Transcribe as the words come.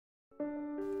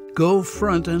Go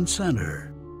front and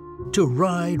center to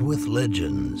ride with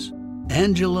legends.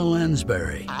 Angela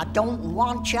Lansbury. I don't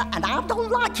want you, and I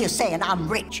don't like you saying I'm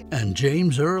rich. And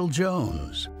James Earl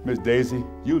Jones. Miss Daisy,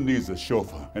 you needs a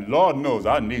chauffeur, and Lord knows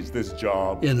I needs this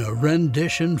job. In a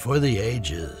rendition for the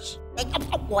ages.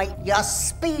 Wait, you're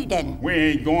speeding. We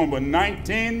ain't going but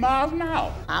 19 miles an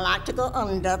hour. I like to go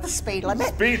under the speed limit.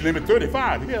 Speed limit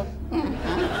 35 here.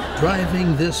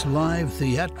 Driving this live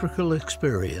theatrical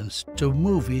experience to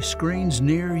movie screens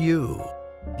near you.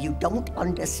 You don't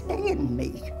understand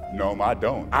me. No, I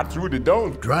don't. I truly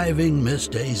don't. Driving Miss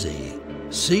Daisy.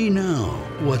 See now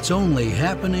what's only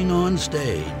happening on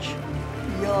stage.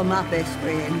 You're my best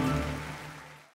friend.